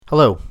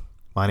Hello,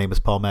 my name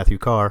is Paul Matthew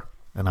Carr,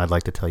 and I'd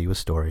like to tell you a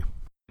story.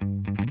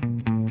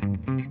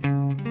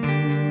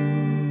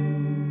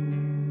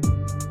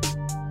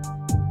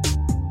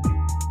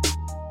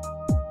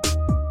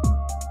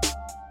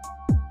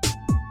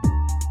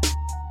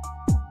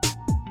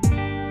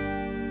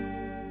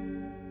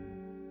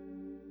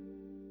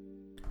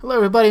 Hello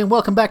everybody, and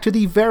welcome back to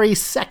the very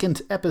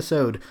second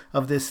episode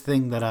of this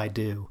thing that I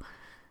do.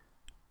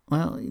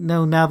 Well,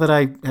 no, now that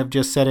I have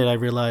just said it, I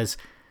realize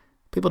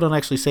people don't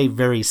actually say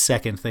very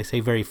second. They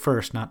say very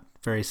first, not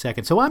very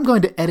second. So I'm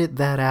going to edit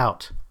that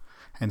out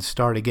and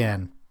start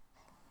again.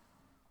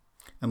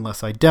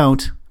 Unless I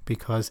don't,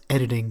 because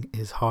editing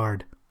is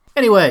hard.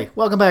 Anyway,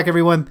 welcome back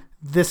everyone.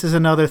 This is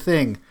another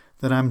thing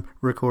that I'm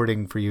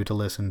recording for you to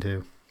listen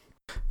to.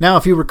 Now,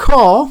 if you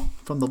recall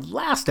from the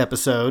last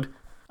episode,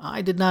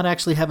 I did not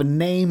actually have a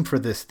name for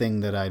this thing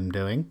that I'm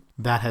doing.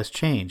 That has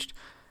changed.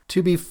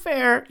 To be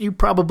fair, you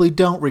probably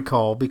don't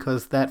recall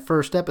because that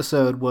first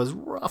episode was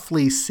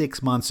roughly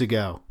 6 months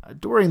ago.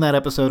 During that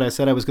episode, I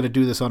said I was going to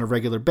do this on a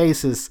regular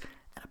basis.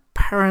 And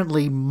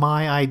apparently,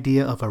 my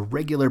idea of a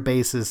regular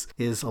basis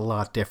is a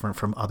lot different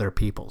from other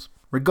people's.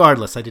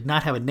 Regardless, I did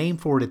not have a name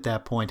for it at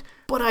that point,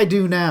 but I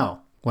do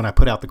now. When I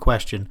put out the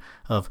question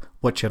of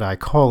what should I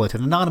call it,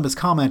 an anonymous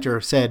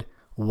commenter said,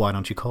 "Why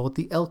don't you call it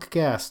the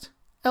ElkCast?"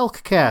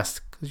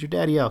 ElkCast, because you're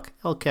Daddy Elk.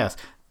 ElkCast.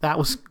 That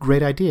was a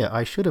great idea.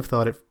 I should have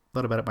thought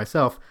about it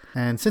myself.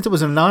 And since it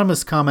was an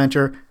anonymous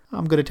commenter,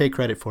 I'm going to take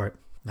credit for it.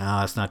 No,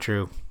 that's not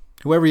true.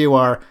 Whoever you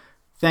are,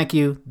 thank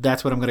you.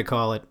 That's what I'm going to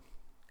call it.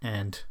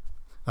 And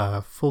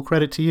full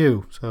credit to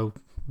you. So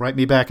write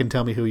me back and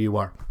tell me who you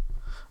are.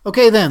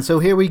 Okay then, so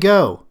here we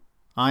go.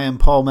 I am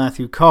Paul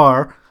Matthew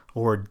Carr,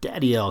 or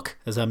Daddy Elk,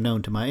 as I'm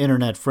known to my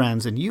internet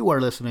friends, and you are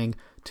listening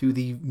to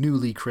the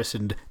newly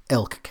christened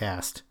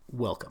ElkCast.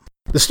 Welcome.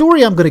 The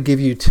story I'm going to give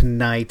you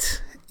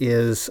tonight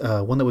is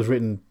one that was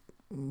written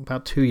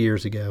about 2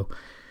 years ago.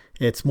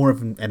 It's more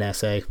of an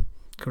essay,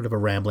 kind of a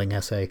rambling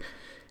essay,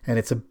 and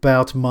it's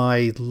about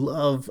my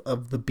love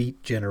of the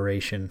Beat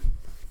generation.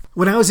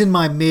 When I was in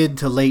my mid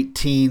to late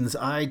teens,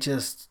 I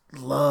just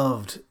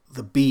loved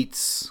the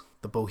Beats,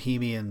 the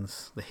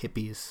Bohemians, the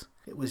hippies.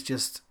 It was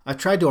just, I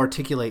tried to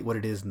articulate what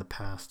it is in the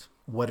past,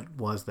 what it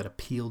was that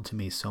appealed to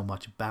me so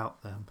much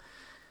about them.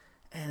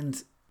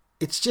 And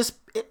it's just,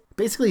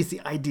 basically it's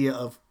the idea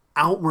of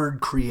outward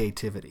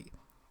creativity.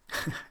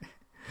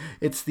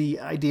 It's the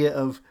idea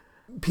of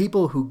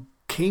people who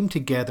came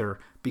together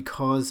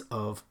because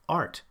of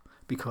art,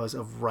 because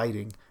of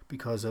writing,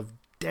 because of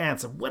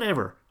dance, or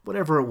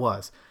whatever it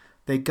was.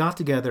 They got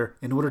together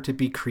in order to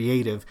be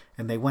creative,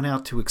 and they went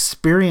out to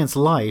experience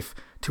life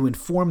to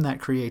inform that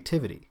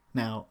creativity.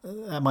 Now,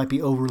 that might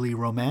be overly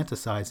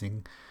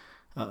romanticizing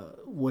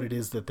what it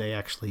is that they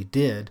actually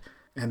did,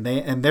 and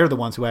they're the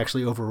ones who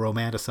actually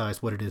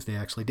over-romanticized what it is they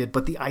actually did.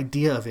 But the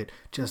idea of it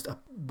just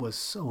was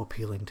so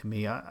appealing to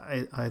me.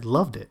 I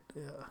loved it.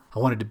 I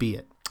wanted to be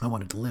it. I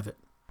wanted to live it.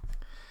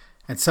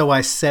 And so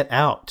I set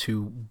out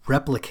to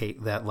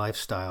replicate that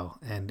lifestyle.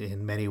 And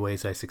in many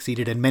ways I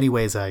succeeded. In many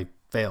ways I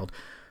failed.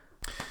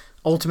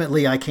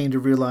 Ultimately, I came to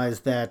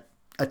realize that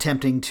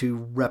attempting to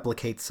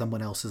replicate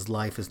someone else's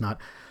life is not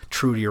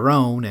true to your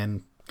own.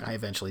 And I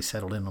eventually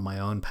settled in on my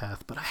own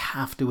path. But I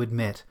have to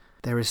admit,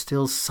 there is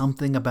still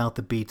something about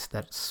the Beats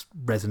that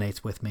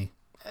resonates with me.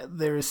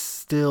 There is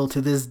still, to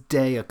this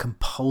day, a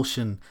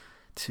compulsion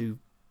to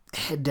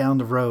head down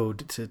the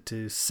road,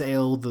 to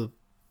sail the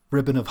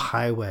ribbon of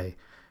highway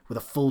with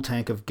a full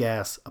tank of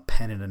gas, a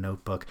pen and a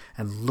notebook,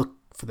 and look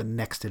for the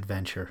next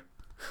adventure.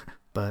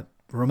 But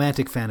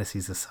romantic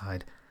fantasies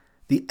aside,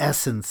 the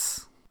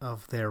essence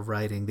of their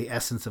writing, the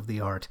essence of the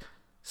art,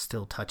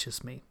 still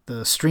touches me.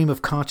 The stream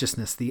of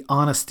consciousness, the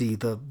honesty,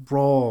 the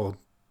raw,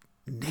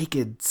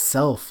 naked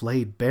self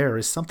laid bare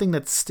is something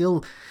that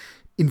still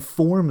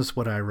informs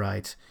what I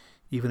write,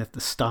 even if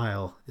the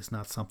style is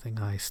not something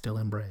I still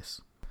embrace.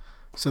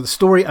 So the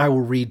story I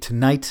will read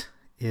tonight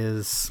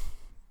is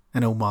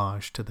an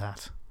homage to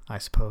that, I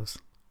suppose.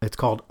 It's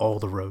called All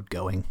the Road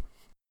Going.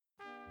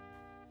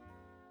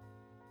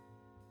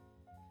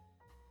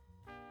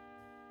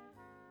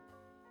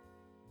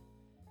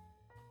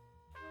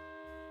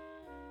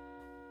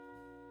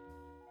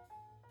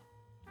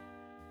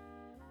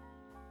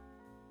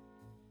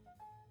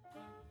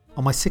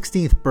 On my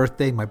 16th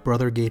birthday, my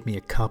brother gave me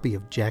a copy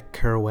of Jack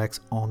Kerouac's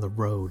On the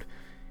Road,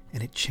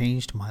 and it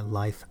changed my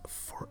life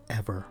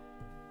forever.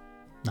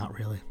 Not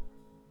really.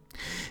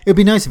 It would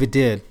be nice if it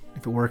did,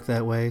 if it worked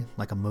that way,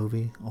 like a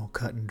movie, all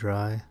cut and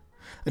dry.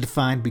 A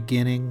defined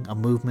beginning, a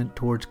movement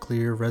towards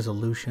clear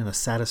resolution, a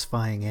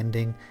satisfying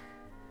ending.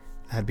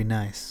 That'd be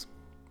nice.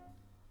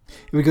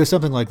 It would go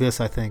something like this,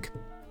 I think.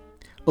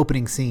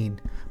 Opening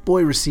scene.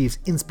 Boy receives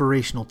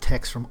inspirational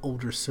text from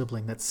older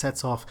sibling that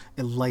sets off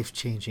a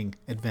life-changing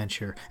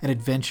adventure. An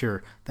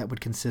adventure that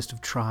would consist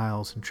of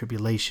trials and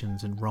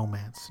tribulations and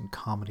romance and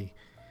comedy.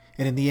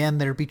 And in the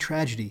end there'd be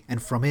tragedy,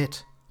 and from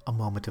it, a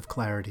moment of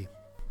clarity.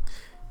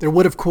 There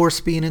would, of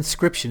course, be an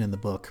inscription in the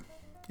book.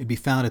 It'd be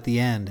found at the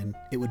end, and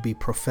it would be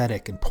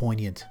prophetic and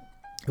poignant.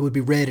 It would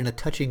be read in a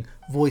touching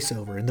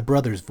voiceover in the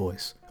brother's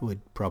voice, who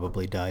had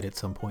probably died at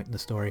some point in the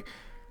story,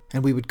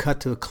 and we would cut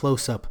to a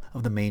close-up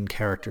of the main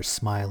character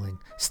smiling,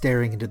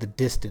 staring into the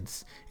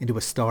distance, into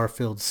a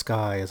star-filled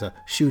sky as a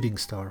shooting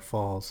star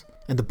falls.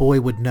 And the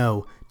boy would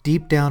know,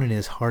 deep down in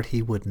his heart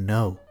he would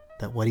know,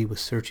 that what he was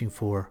searching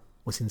for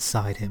was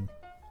inside him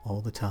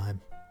all the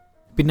time.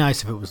 It'd be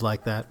nice if it was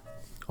like that,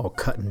 all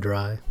cut and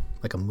dry,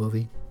 like a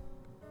movie.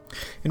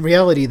 In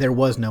reality, there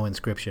was no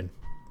inscription.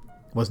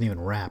 It wasn't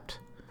even wrapped.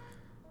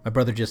 My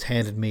brother just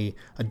handed me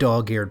a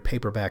dog-eared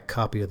paperback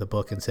copy of the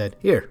book and said,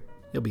 "Here,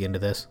 you'll be into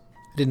this."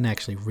 I didn't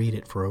actually read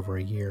it for over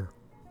a year.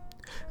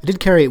 I did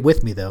carry it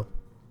with me, though.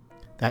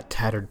 That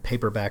tattered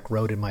paperback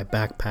rode in my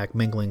backpack,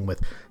 mingling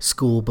with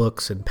school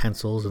books and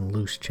pencils and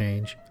loose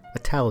change. A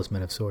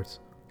talisman of sorts.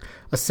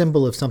 A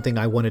symbol of something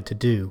I wanted to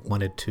do,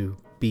 wanted to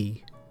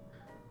be.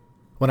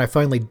 When I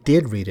finally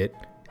did read it,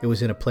 it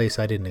was in a place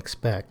I didn't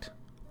expect.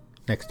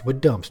 Next to a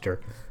dumpster,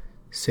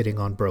 sitting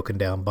on broken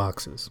down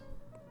boxes.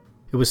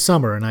 It was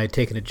summer and I had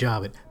taken a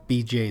job at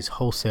BJ's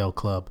Wholesale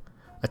Club,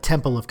 a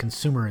temple of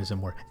consumerism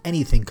where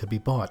anything could be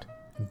bought,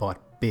 and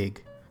bought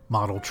big.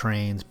 Model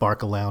trains,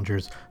 Barca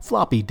loungers,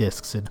 floppy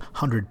disks in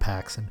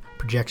 100-packs, and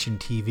projection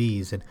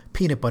TVs, and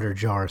peanut butter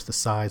jars the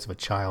size of a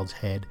child's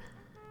head.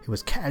 It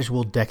was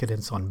casual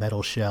decadence on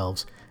metal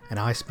shelves, and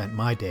I spent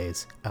my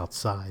days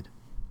outside.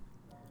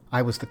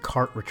 I was the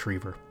cart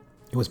retriever.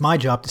 It was my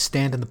job to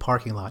stand in the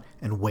parking lot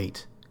and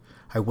wait.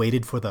 I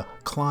waited for the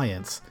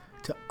clients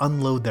to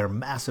unload their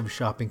massive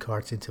shopping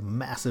carts into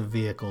massive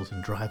vehicles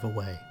and drive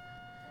away.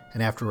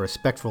 And after a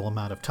respectful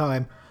amount of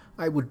time,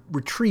 I would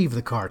retrieve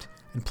the cart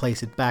and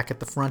place it back at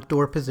the front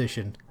door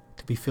position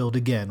to be filled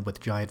again with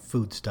giant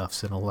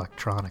foodstuffs and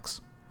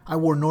electronics. I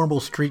wore normal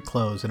street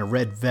clothes and a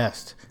red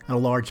vest and a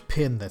large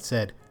pin that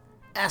said,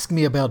 "Ask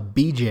me about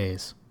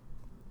BJ's."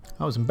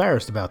 I was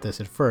embarrassed about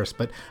this at first,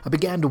 but I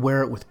began to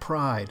wear it with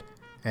pride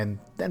and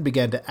then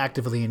began to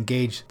actively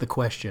engage the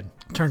question.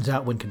 Turns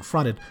out when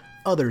confronted,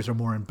 others are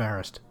more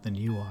embarrassed than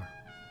you are.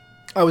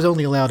 I was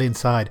only allowed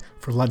inside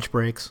for lunch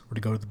breaks or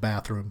to go to the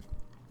bathroom.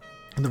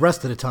 And the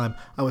rest of the time,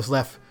 I was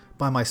left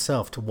by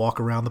myself to walk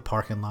around the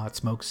parking lot,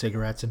 smoke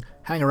cigarettes, and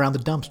hang around the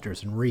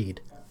dumpsters and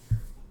read.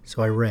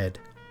 So I read.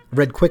 I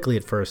read quickly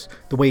at first,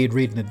 the way you'd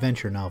read an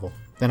adventure novel.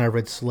 Then I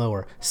read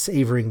slower,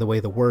 savoring the way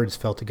the words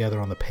fell together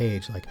on the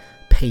page like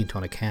paint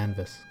on a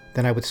canvas.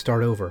 Then I would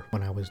start over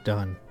when I was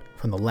done,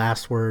 from the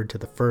last word to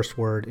the first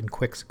word in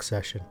quick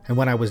succession. And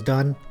when I was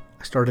done,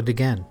 I started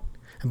again.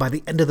 And by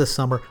the end of the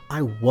summer,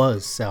 I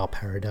was Sal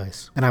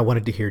Paradise. And I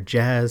wanted to hear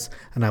jazz,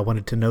 and I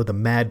wanted to know the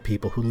mad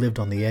people who lived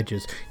on the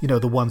edges. You know,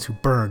 the ones who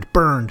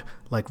burned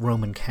like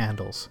Roman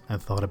candles,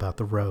 and thought about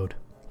the road.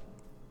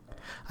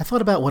 I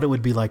thought about what it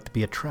would be like to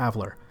be a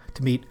traveler,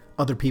 to meet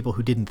other people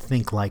who didn't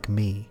think like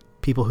me,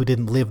 people who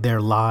didn't live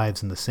their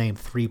lives in the same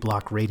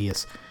 3-block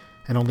radius,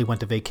 and only went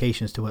to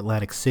vacations to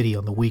Atlantic City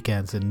on the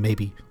weekends and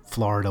maybe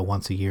Florida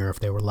once a year if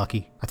they were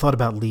lucky. I thought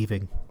about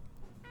leaving,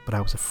 but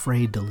I was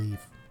afraid to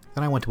leave.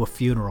 Then I went to a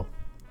funeral.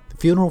 The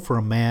funeral for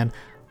a man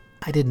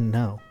I didn't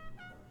know.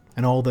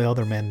 And all the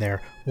other men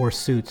there wore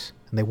suits,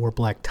 and they wore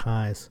black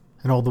ties.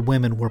 And all the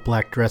women wore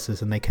black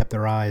dresses, and they kept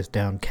their eyes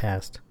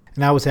downcast.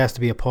 And I was asked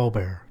to be a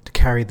pallbearer, to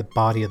carry the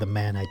body of the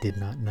man I did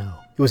not know.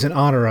 It was an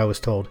honor, I was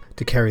told,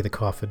 to carry the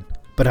coffin.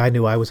 But I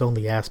knew I was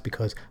only asked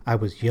because I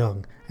was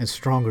young and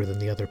stronger than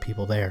the other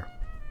people there.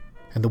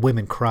 And the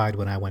women cried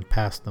when I went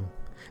past them.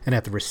 And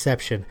at the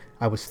reception,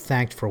 I was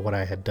thanked for what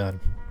I had done.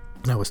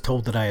 And I was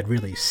told that I had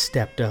really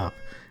stepped up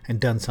and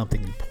done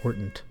something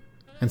important.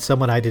 And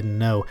someone I didn't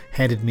know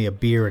handed me a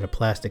beer in a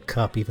plastic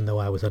cup even though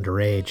I was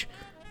underage,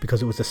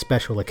 because it was a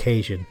special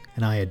occasion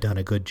and I had done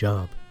a good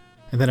job.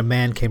 And then a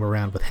man came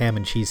around with ham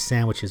and cheese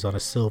sandwiches on a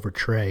silver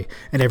tray,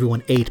 and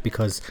everyone ate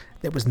because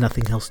there was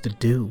nothing else to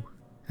do,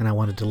 and I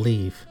wanted to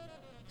leave.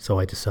 So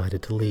I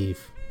decided to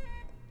leave.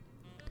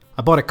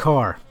 I bought a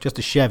car, just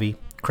a Chevy,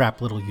 crap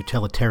little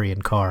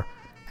utilitarian car,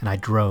 and I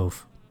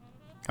drove.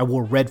 I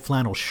wore red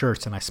flannel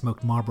shirts and I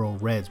smoked Marlboro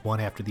Reds one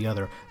after the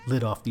other,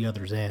 lit off the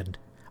other's end.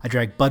 I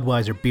drank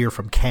Budweiser beer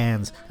from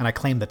cans, and I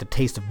claimed that the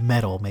taste of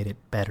metal made it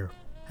better.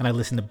 And I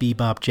listened to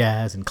bebop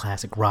jazz and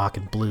classic rock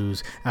and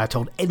blues, and I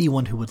told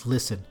anyone who would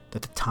listen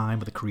that the time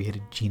of the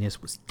created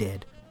genius was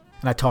dead.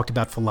 And I talked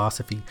about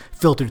philosophy,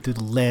 filtered through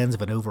the lens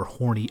of an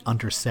over-horny,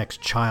 undersexed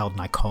child,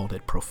 and I called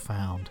it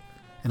profound.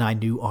 And I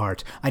knew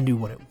art. I knew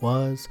what it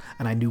was,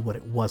 and I knew what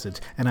it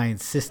wasn't, and I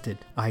insisted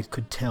I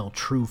could tell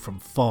true from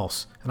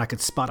false, and I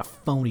could spot a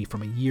phony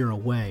from a year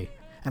away.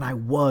 And I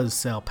was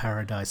Sal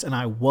Paradise, and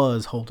I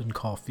was Holden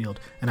Caulfield,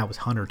 and I was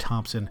Hunter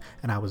Thompson,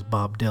 and I was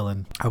Bob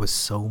Dylan. I was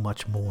so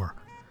much more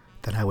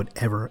than I would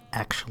ever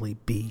actually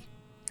be.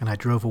 And I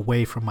drove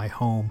away from my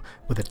home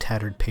with a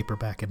tattered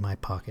paperback in my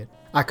pocket.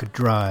 I could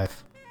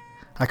drive.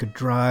 I could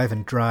drive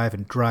and drive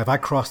and drive. I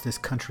crossed this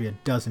country a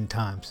dozen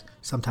times,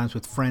 sometimes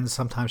with friends,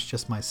 sometimes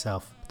just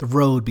myself. The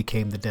road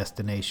became the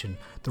destination.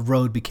 The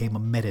road became a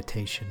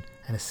meditation,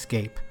 an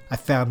escape. I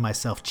found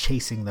myself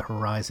chasing the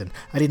horizon.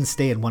 I didn't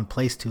stay in one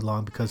place too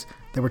long because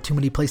there were too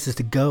many places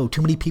to go,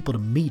 too many people to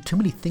meet, too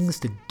many things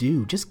to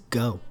do. Just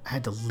go. I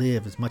had to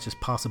live as much as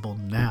possible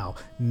now.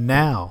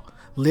 Now.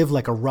 Live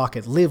like a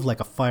rocket. Live like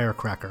a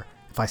firecracker.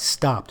 If I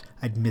stopped,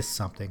 I'd miss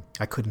something.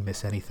 I couldn't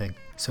miss anything.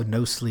 So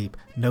no sleep,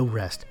 no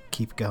rest,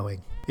 keep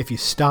going. If you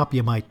stop,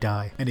 you might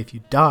die. And if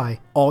you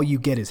die, all you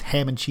get is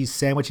ham and cheese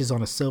sandwiches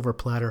on a silver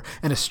platter,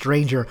 and a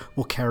stranger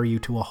will carry you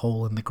to a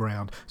hole in the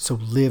ground. So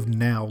live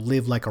now,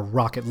 live like a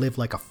rocket, live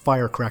like a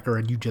firecracker,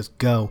 and you just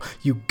go.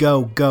 You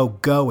go, go,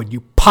 go, and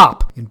you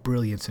pop in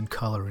brilliance and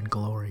color and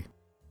glory.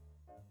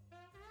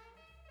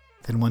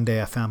 Then one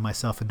day I found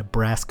myself in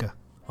Nebraska,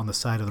 on the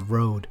side of the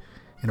road,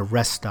 in a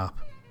rest stop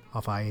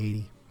off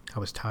I-80. I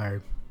was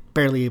tired,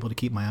 barely able to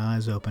keep my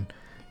eyes open,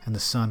 and the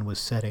sun was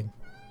setting.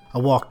 I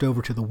walked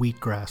over to the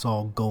wheatgrass,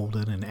 all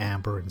golden and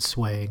amber and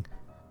swaying,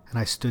 and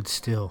I stood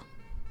still.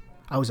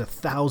 I was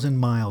 1,000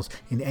 miles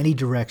in any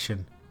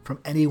direction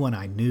from anyone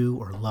I knew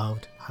or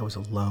loved. I was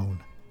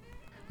alone.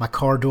 My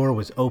car door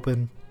was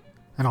open,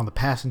 and on the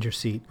passenger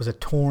seat was a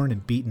torn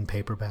and beaten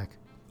paperback,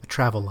 a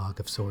travelogue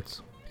of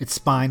sorts. Its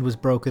spine was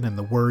broken and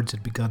the words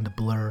had begun to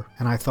blur,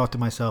 and I thought to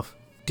myself,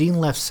 Dean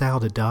left Sal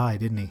to die,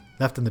 didn't he?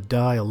 Left him to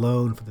die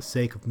alone for the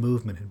sake of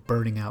movement and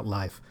burning out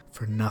life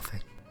for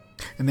nothing.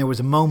 And there was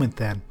a moment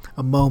then,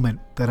 a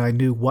moment that I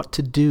knew what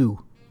to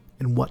do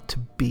and what to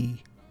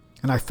be.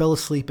 And I fell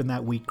asleep in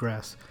that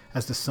wheatgrass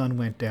as the sun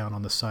went down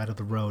on the side of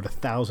the road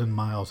 1,000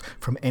 miles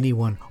from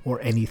anyone or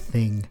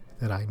anything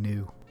that I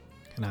knew.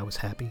 And I was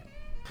happy.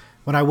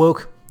 When I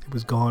woke, it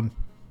was gone.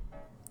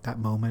 That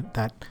moment,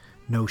 that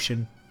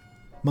notion.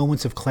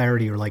 Moments of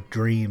clarity are like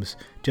dreams,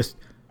 just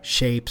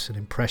shapes and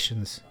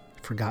impressions,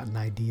 forgotten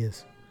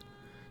ideas.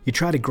 You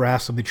try to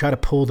grasp them, you try to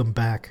pull them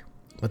back,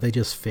 but they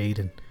just fade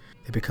and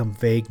they become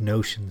vague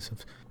notions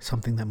of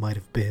something that might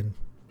have been.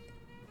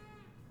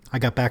 I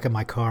got back in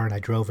my car and I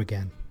drove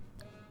again.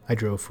 I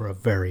drove for a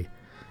very,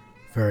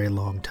 very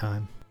long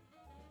time.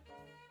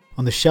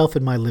 On the shelf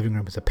in my living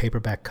room is a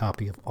paperback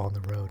copy of On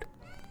the Road.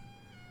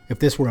 If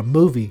this were a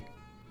movie,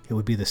 it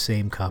would be the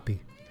same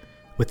copy,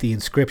 with the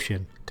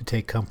inscription to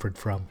take comfort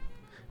from,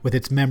 with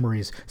its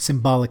memories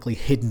symbolically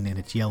hidden in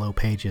its yellow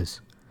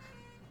pages.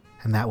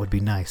 And that would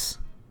be nice,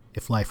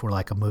 if life were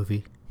like a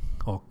movie,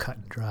 all cut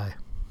and dry.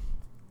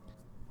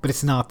 But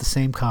it's not the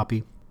same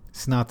copy.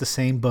 It's not the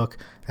same book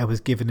that was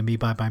given to me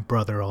by my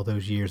brother all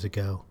those years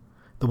ago.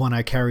 The one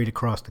I carried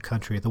across the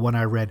country, the one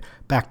I read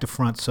back to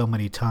front so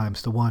many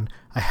times, the one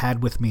I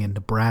had with me in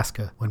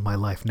Nebraska when my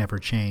life never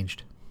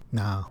changed.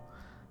 No,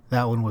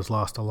 that one was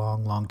lost a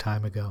long, long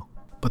time ago.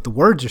 But the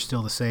words are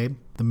still the same.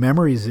 The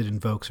memories it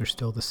invokes are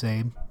still the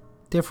same.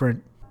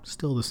 Different,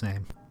 still the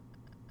same.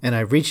 And I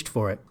reached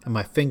for it, and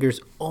my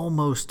fingers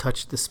almost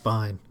touched the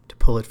spine to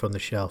pull it from the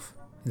shelf.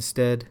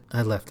 Instead,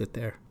 I left it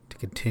there to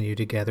continue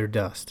to gather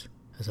dust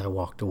as I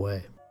walked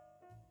away.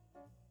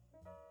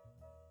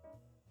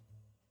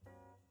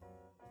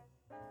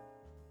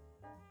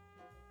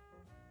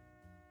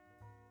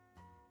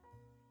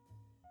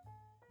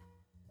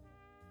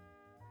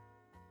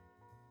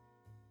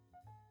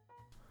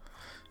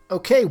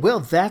 Okay, well,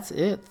 that's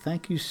it.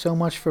 Thank you so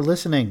much for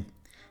listening.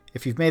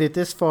 If you've made it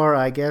this far,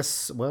 I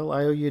guess, well,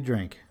 I owe you a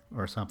drink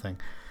or something.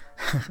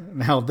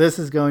 Now, this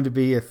is going to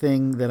be a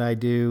thing that I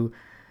do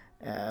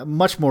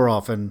much more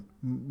often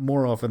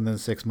than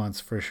 6 months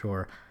for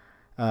sure.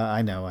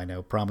 I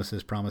know,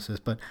 promises,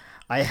 but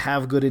I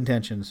have good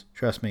intentions,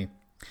 trust me.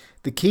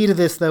 The key to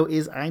this, though,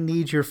 is I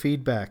need your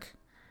feedback.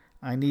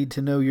 I need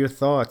to know your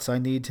thoughts. I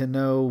need to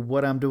know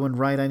what I'm doing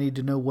right. I need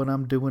to know what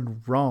I'm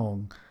doing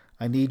wrong.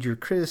 I need your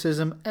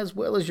criticism as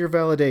well as your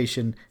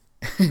validation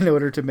in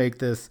order to make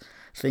this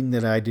thing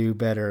that I do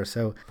better.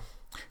 So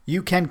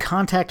you can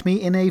contact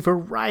me in a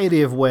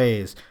variety of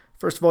ways.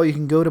 First of all, you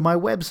can go to my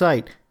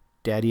website,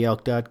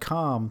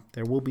 daddyelk.com.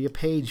 There will be a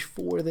page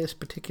for this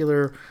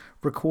particular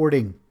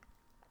recording,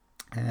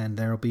 and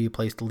there will be a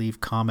place to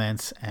leave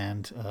comments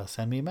and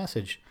send me a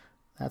message.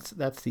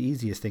 That's the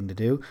easiest thing to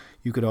do.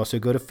 You could also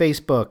go to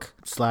Facebook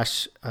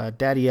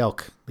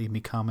 /DaddyElk. Leave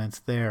me comments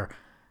there.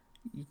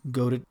 You can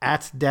go to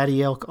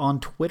 @DaddyElk on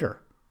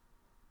Twitter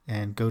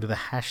and go to the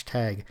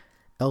hashtag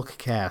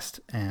ElkCast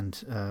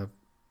and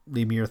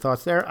leave me your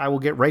thoughts there. I will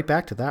get right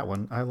back to that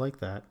one. I like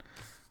that.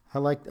 I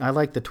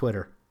like the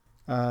Twitter.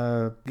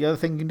 The other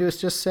thing you can do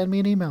is just send me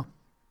an email.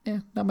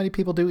 Not many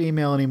people do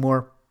email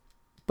anymore,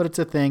 but it's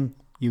a thing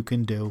you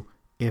can do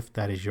if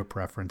that is your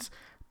preference.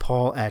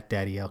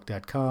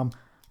 Paul@daddyelk.com.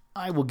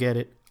 I will get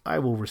it. I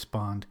will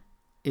respond.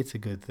 It's a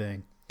good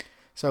thing.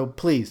 So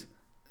please,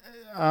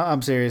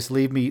 I'm serious.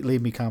 Leave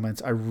me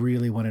comments. I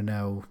really want to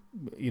know,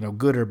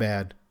 good or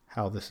bad,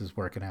 how this is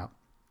working out.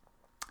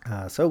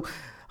 So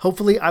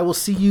hopefully I will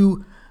see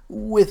you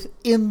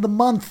within the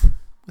month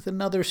with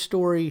another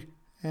story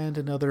and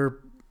another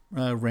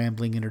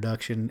rambling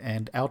introduction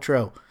and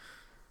outro.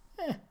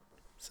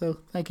 So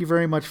thank you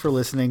very much for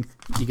listening.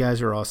 You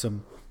guys are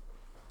awesome.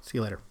 See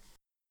you later.